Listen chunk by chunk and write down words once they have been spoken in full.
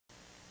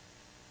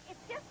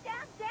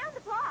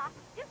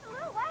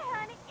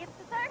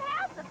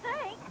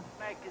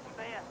make this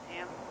fast,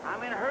 Tim.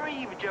 I'm in a hurry,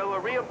 Eva Joe, a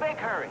real big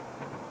hurry.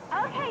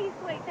 Okay, you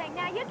sweet thing.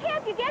 Now, you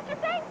kids, you get your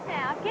things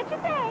now. Get your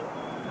things.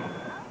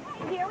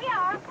 Okay, here we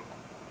are.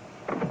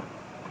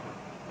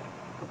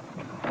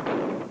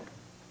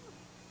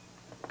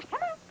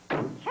 Come on.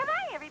 Come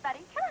on, everybody.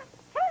 Come on.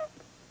 Come on.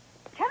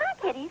 Come on,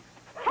 kiddies.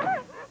 Come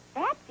on.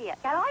 That's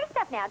it. Got all your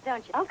stuff now,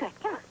 don't you? Okay,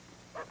 come on.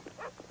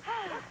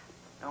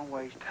 Don't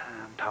waste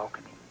time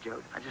talking, Eva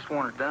Joe. I just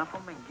want to dump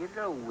them and get it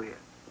over with.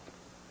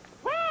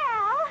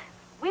 Well,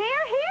 we're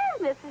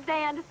here, Mrs.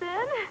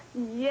 Anderson.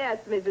 Yes,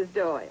 Mrs.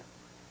 Doyle.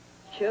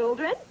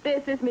 Children,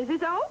 this is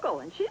Mrs.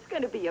 Ogle, and she's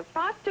going to be your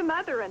foster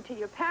mother until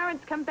your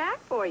parents come back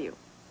for you.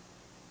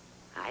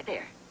 Hi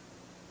there.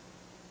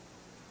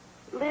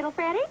 Little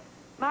Freddie,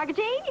 Margaret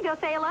Jean, you go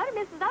say hello to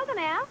Mrs. Ogle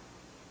now.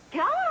 Go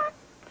on.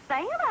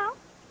 Say hello.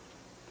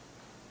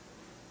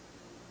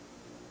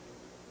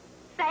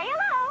 Say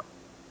hello.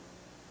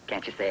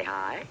 Can't you say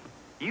hi?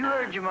 You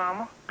heard your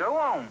mama. Go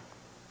on.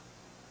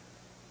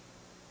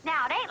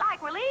 Now, it ain't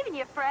like we're leaving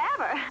you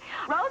forever.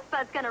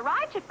 Rosebud's gonna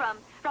write you from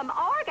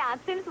Oregon as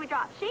soon as we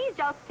drop She's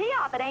Joseph's tea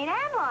off at Aunt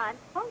Adeline.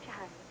 Won't you,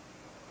 honey?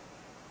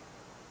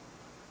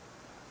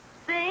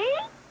 See?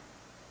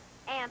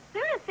 And as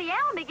soon as the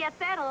Allenby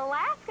gets out in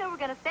Alaska, we're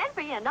gonna send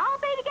for you and all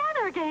be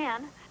together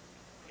again.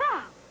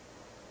 So.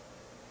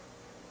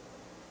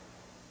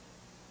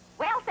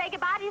 Well, say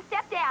goodbye to your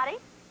stepdaddy.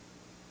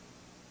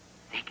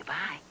 Say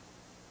goodbye.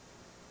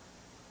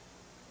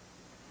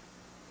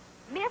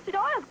 Mr.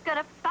 Doyle's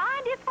gonna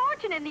find his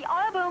fortune in the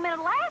oil boom in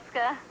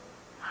Alaska.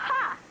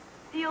 Ha!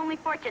 The only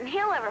fortune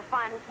he'll ever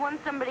find is one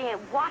somebody ain't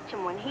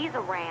watching when he's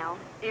around.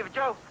 Eva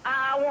Joe,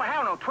 I won't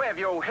have no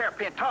 12-year-old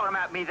hairpin talking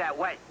about me that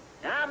way.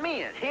 And I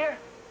mean it. Here,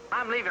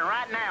 I'm leaving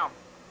right now.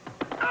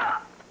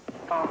 Oh.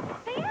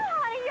 Theo,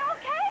 honey, you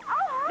okay?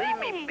 Oh, honey.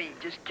 Leave me be.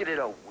 Just get it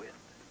over with.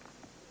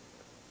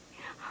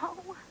 Oh,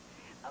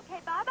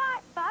 okay,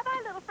 bye-bye.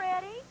 Bye-bye, little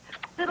Freddie.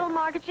 Little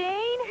Margaret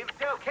Jean. Eva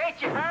Joe,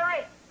 can't you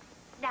hurry?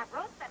 Now,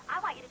 Rosebud, I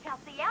want you to tell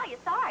C.L. you're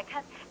sorry,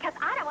 because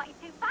I don't want you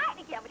two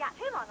fighting again. We got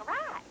too long a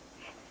ride.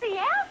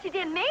 C.L., she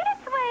didn't mean it,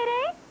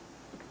 sweetie.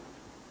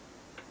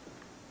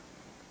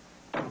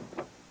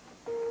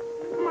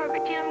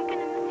 Margaret Jean, I'm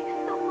gonna miss you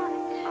so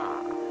much.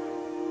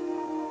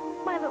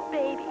 My little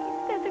babies,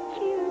 they're so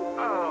cute.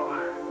 Oh.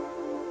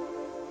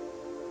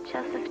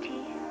 Joseph T.,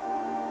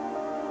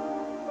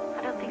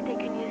 I don't think they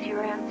can use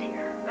your around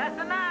here.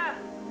 That's enough.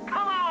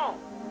 Come on.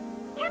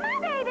 Come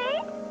on, baby.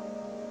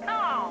 Come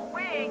on.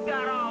 We ain't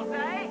got all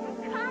day.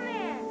 Come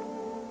in.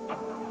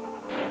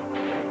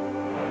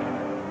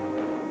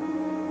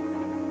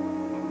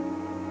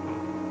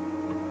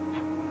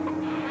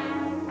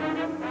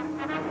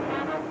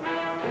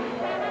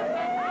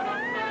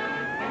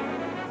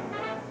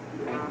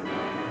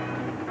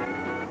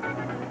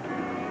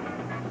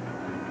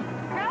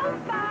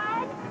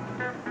 Rosebud.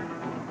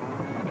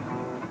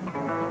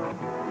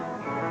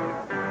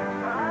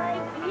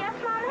 Yes,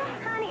 Mother?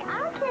 Honey, I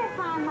can't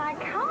find my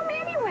comb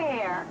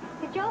anywhere.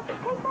 Did Joseph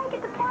take back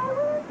at the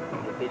plywood?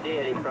 If he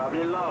did, he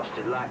probably lost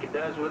it like he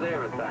does with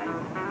everything.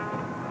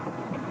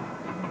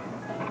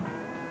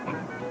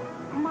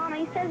 Mama,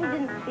 he says he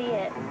didn't see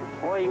it.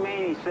 What do you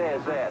mean he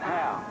says that?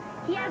 How?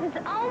 He has his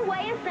own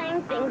way of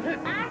saying things,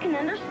 and I can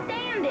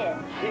understand it.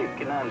 You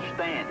can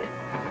understand it.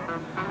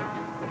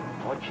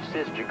 What's your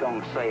sister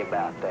gonna say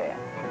about that?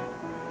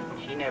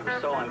 She never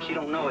saw him. She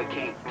don't know he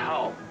can't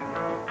talk.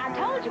 I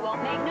told you it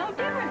won't make no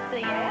difference,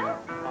 C.L.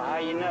 Well, how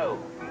you know?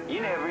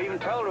 You never even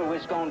told her we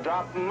was gonna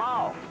drop him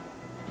off.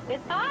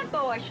 With 5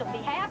 boys, she'll be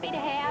happy to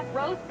have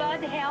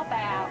Rosebud to help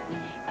out.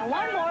 And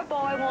one more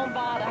boy won't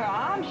bother her,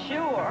 I'm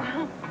sure.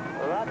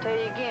 Well, I'll tell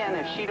you again,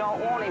 if she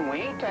don't want him, we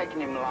ain't taking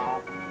him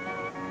along.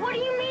 What do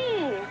you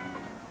mean?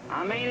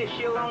 I mean, if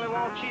she'll only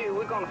want you,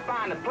 we're gonna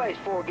find a place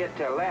before we get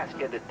to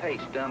Alaska that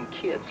takes dumb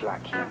kids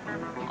like him.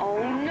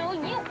 Oh, no, you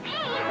ain't.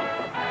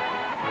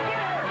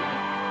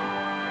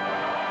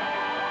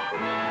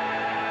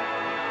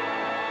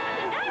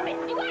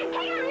 You ain't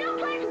taking him no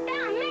place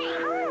without me.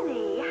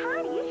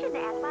 Honey, you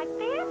shouldn't act like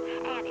this.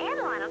 Aunt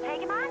Adeline will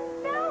take him, I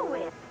know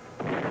it.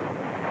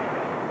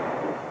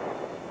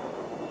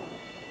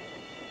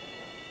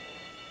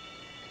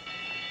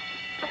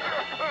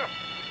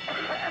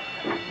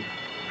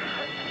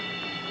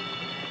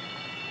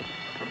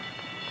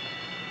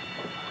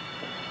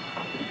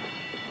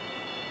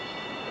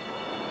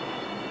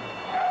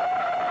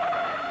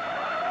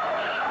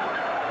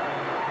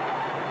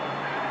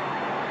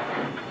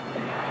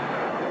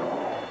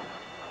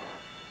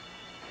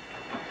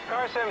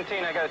 Car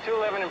 17, I got a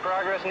 211 in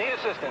progress. Need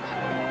assistance.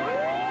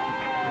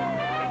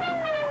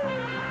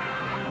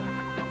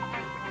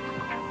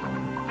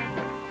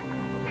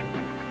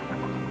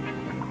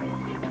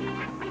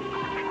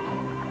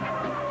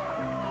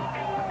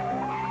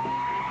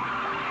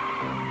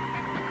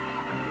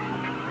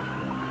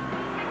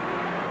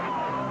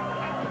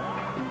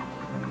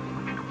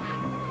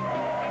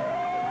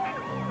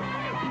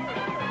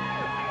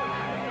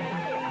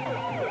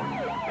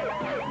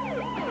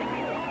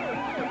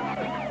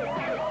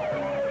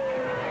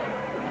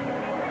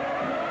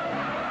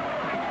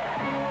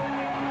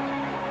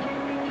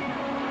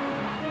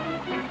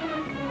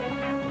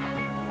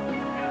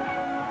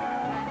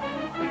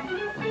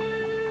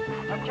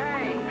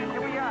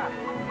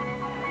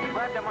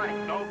 grab the money.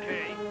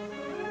 Okay.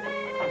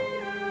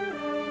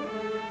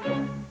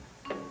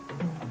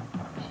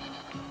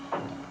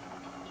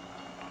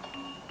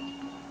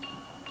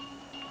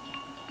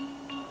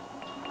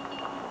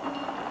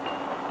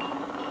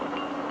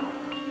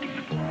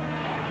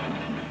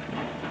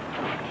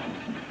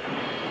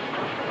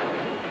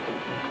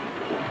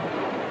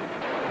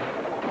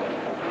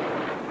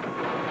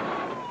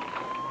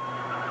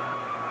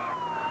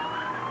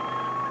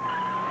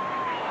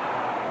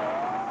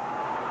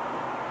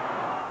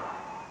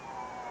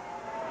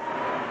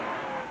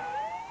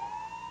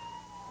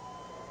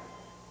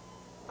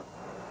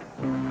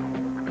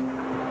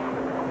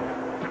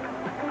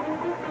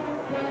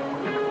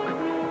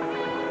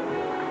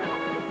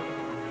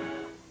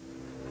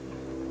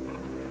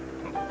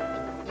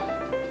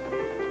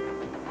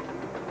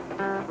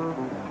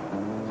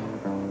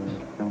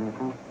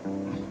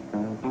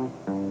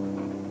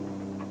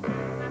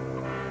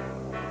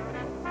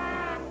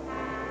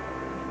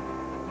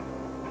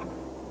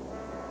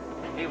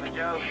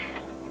 Joe,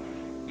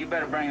 you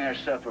better bring their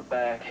supper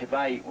back. If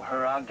I eat with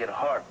her, I'll get a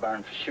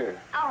heartburn for sure.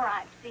 All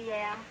right,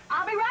 CM.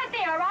 I'll be right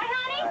there, all right,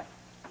 honey?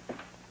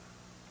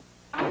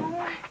 All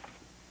right.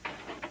 Oh,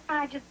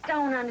 I just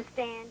don't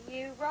understand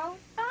you, Rosebud.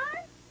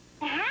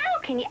 How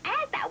can you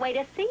act that way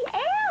to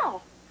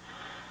CL?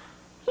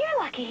 You're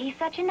lucky he's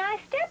such a nice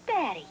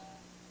stepdaddy.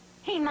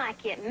 He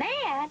might get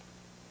mad,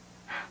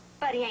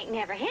 but he ain't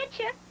never hit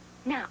you.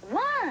 Not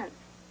once.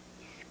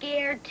 He's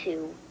scared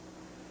to.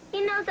 He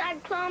knows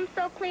I'd plumb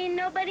so clean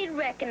nobody'd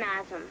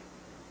recognize him.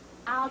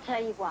 I'll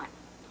tell you what.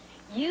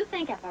 You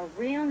think of a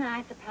real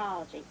nice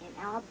apology, and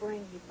I'll bring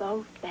you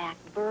both back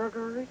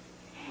burgers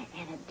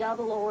and a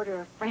double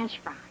order of French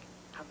fries,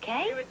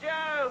 okay? Give it,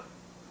 Joe.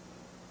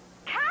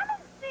 Come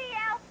and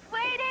CL,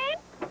 sweetie.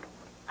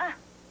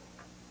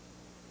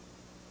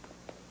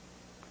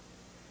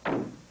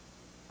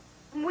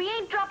 We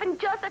ain't dropping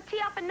just a tea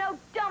off in no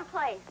dumb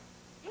place.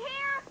 You hear?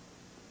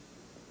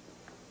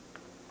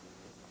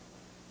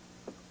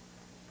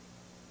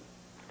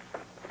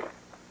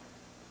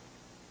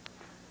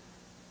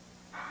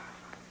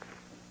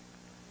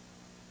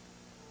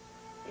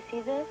 See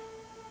this?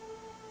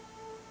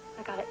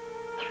 I got it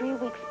 3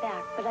 weeks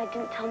back, but I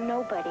didn't tell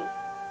nobody.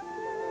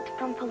 It's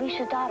from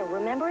Felicia's daughter.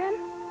 Remember him?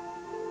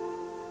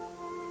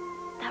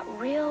 That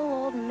real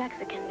old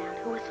Mexican man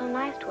who was so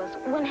nice to us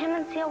when him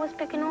and CL was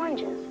picking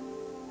oranges.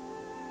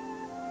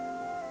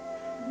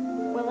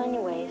 Well,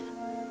 anyways,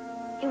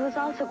 he was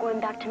also going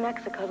back to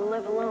Mexico to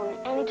live alone,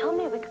 and he told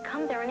me we could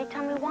come there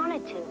anytime we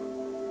wanted to.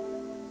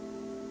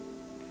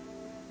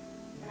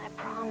 And I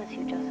promise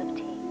you, Joseph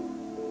T.,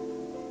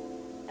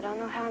 I don't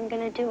know how I'm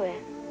gonna do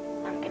it.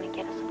 I'm gonna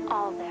get us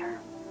all there.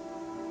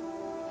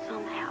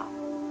 Somehow.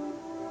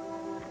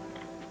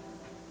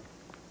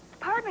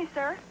 Pardon me,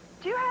 sir.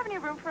 Do you have any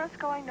room for us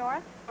going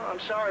north? Oh, I'm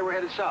sorry, we're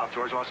headed south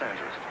towards Los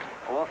Angeles.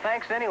 Well,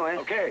 thanks anyways.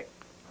 Okay.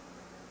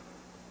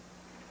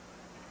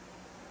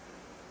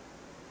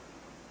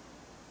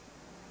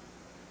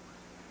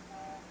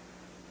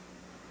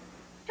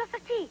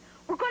 Joseph T.,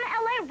 we're going to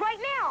L.A. right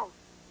now.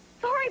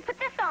 So hurry, put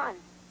this on.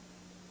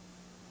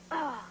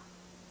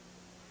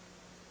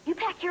 You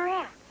pack your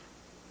ass.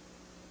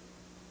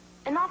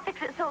 And I'll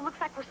fix it so it looks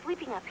like we're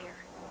sleeping up here.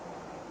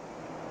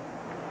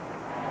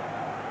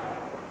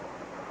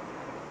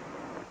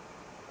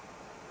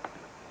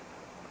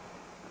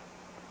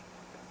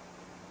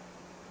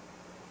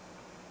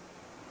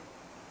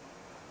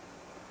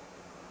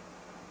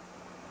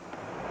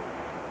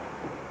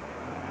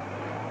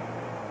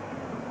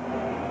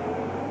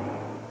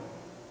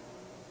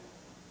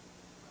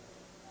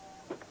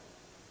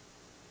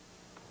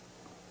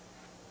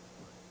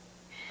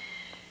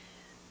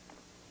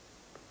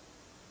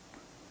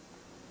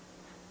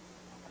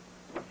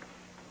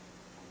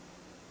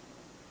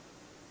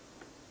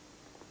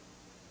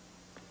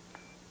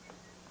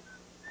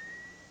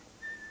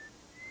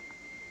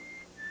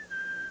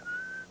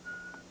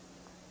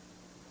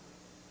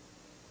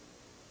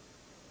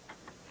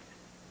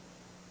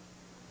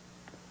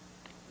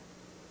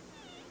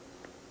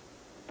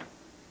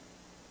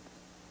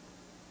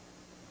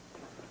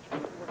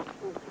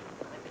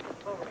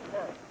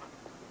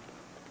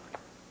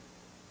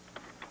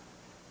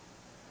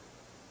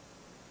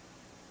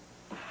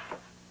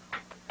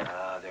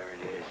 Ah, there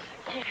it is.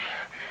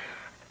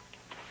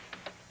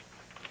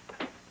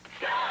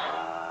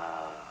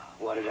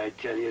 What did I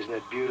tell you? Isn't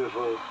it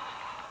beautiful?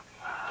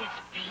 It's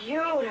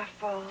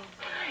beautiful.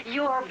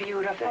 You're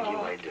beautiful. Thank you,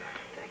 my dear.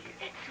 Thank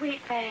you.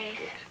 Sweet face.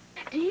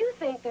 Do you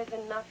think there's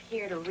enough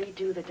here to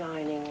redo the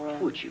dining room?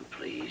 Would you,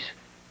 please?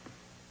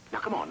 Now,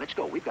 come on, let's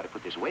go. We've got to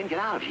put this away and get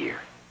out of here.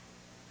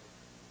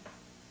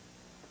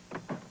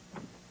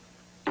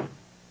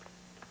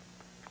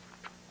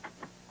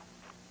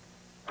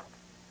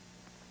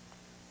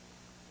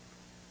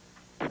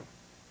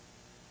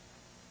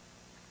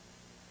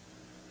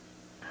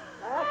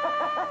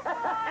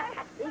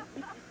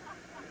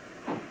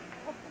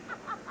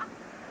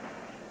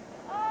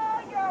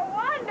 Oh, you're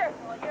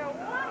wonderful. You're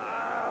wonderful.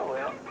 Ah,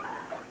 well.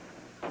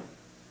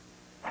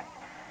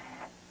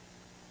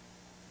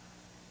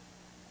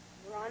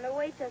 on their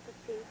way,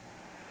 Josephine.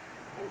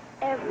 And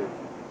everything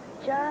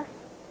just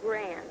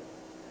grand.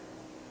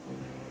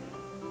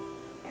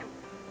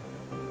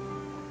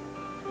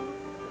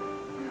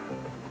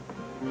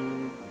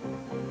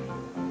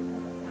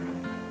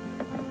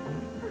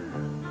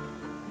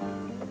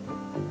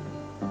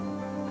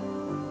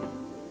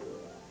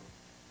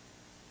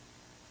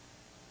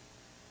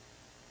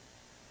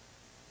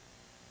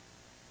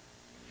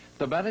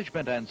 The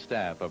management and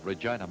staff of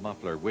Regina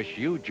Muffler wish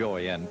you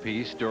joy and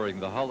peace during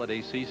the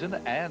holiday season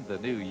and the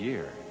new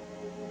year.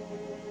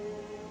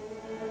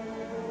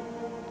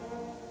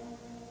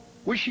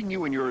 Wishing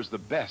you and yours the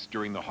best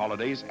during the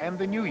holidays and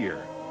the new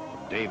year.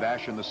 Dave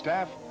Ash and the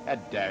staff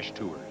at Dash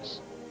Tours.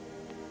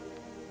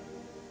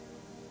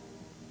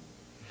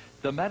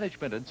 The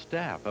management and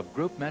staff of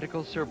Group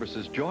Medical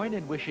Services join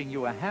in wishing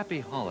you a happy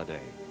holiday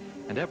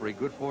and every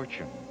good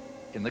fortune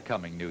in the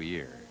coming new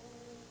year.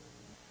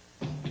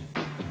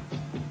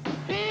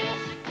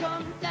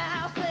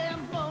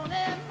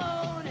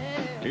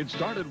 It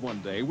started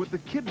one day with the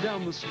kid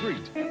down the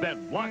street.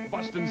 That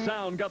block-busting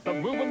sound got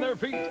them moving their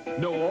feet.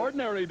 No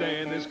ordinary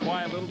day in this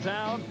quiet little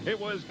town. It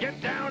was get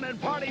down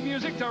and party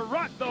music to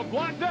rock the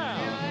block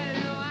down.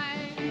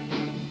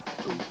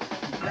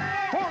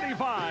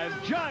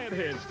 45 giant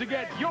hits to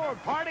get your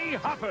party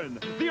hopping.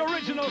 The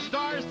original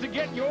stars to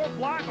get your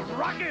block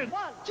rocking.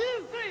 1, 2,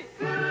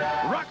 3.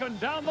 Rocking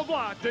down the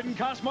block didn't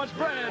cost much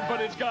bread, but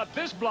it's got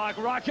this block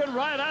rocking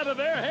right out of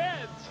their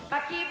heads.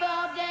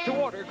 To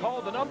order,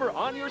 call the number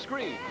on your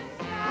screen.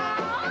 The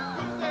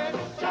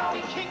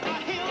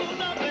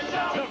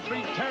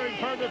beat tearing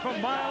further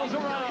from miles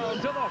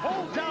around till the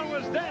whole town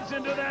was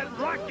dancing to that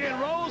rock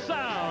and roll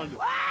sound.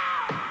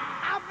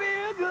 I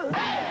feel good.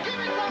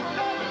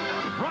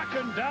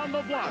 Rockin' Down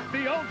the Block,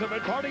 the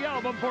ultimate party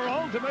album for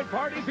ultimate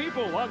party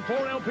people on 4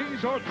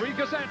 LPs or 3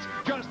 cassettes,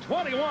 just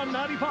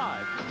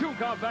 $21.95. 2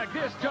 compact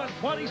discs, just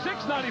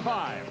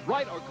 $26.95.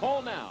 Write or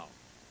call now.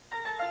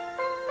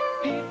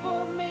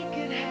 People make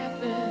it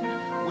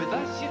happen. With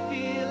us you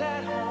feel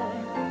at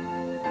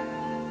home.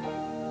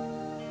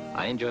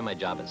 I enjoy my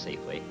job at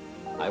Safeway.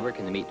 I work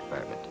in the meat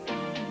department.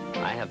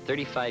 I have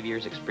 35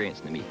 years experience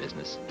in the meat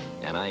business,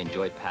 and I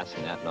enjoy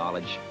passing that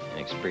knowledge and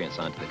experience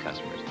on to the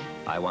customers.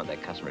 I want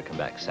that customer to come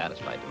back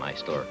satisfied to my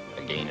store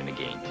again and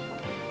again.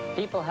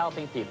 People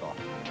helping people.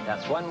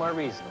 That's one more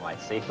reason why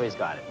Safeway's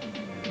got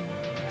it.